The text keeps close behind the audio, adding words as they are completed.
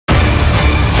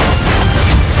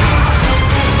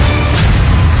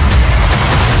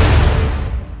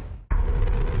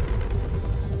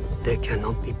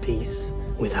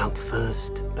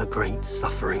witnessed a great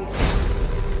suffering.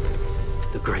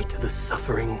 The greater the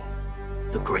suffering,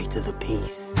 the greater the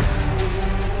peace.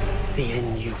 The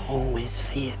end you've always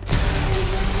feared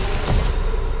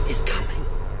is coming.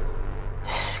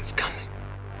 It's coming.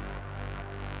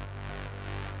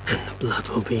 And the blood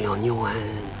will be on your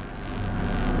hands.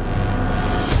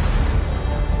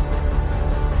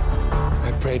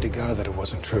 I prayed to God that it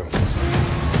wasn't true.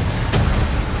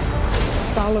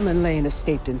 Solomon Lane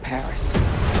escaped in Paris.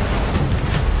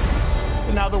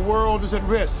 And now the world is at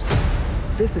risk.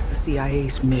 This is the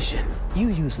CIA's mission. You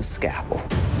use a scalpel.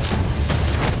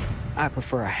 I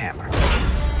prefer a hammer.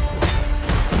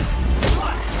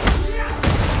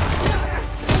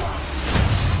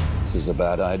 This is a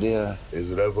bad idea.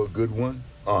 Is it ever a good one?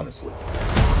 Honestly.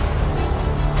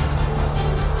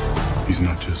 He's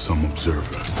not just some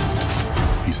observer.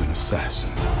 He's an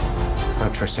assassin. I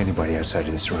don't trust anybody outside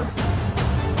of this room.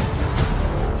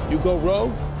 You go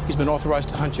rogue, he's been authorized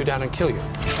to hunt you down and kill you.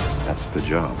 That's the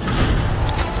job.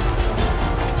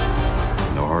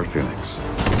 No hard feelings.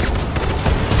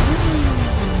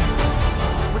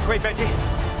 Which way, Benji?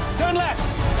 Turn left!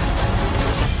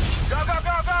 Go, go,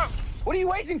 go, go! What are you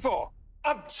waiting for?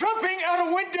 I'm jumping out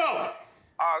a window!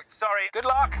 Oh, sorry. Good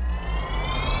luck.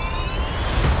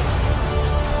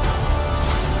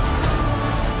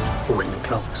 When the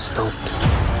clock stops,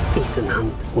 Ethan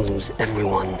Hunt will lose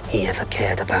everyone he ever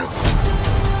cared about.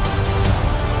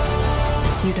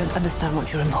 You don't understand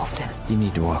what you're involved in. You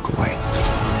need to walk away.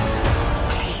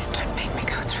 Please don't make me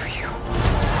go through you.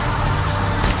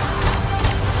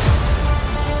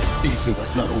 Ethan,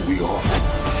 that's not who we are.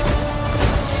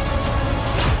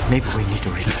 Maybe we need to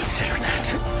reconsider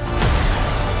that.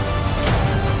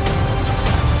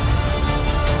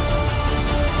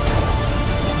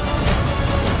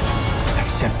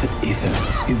 Accept it, Ethan.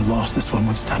 You've lost this one.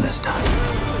 What's done is done.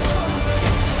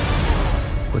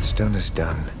 What's done is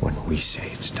done when we say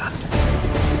it's done.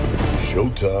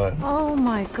 Showtime. Oh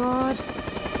my God.